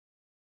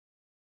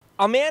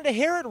Amanda,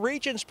 here at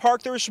Regions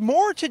Park, there's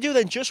more to do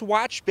than just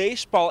watch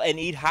baseball and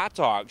eat hot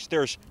dogs.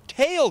 There's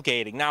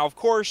tailgating. Now, of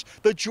course,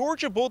 the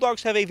Georgia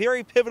Bulldogs have a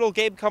very pivotal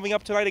game coming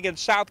up tonight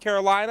against South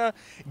Carolina.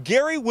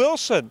 Gary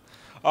Wilson,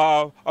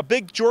 a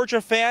big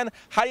Georgia fan.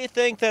 How do you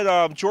think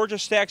that Georgia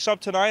stacks up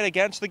tonight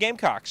against the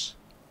Gamecocks?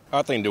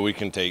 I think that we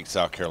can take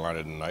South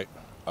Carolina tonight.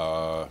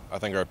 I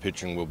think our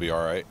pitching will be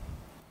all right.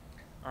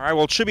 All right,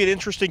 well, it should be an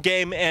interesting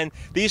game, and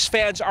these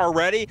fans are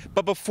ready.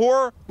 But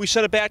before we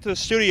send it back to the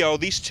studio,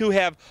 these two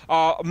have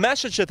a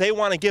message that they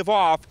want to give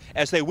off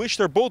as they wish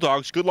their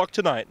Bulldogs good luck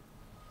tonight.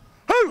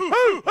 Hoo,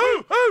 hoo,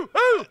 hoo, hoo,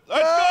 hoo!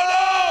 Let's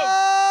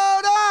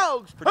go,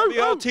 Dogs! For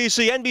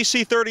WLTC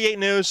NBC 38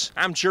 News,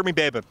 I'm Jeremy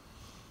Babin.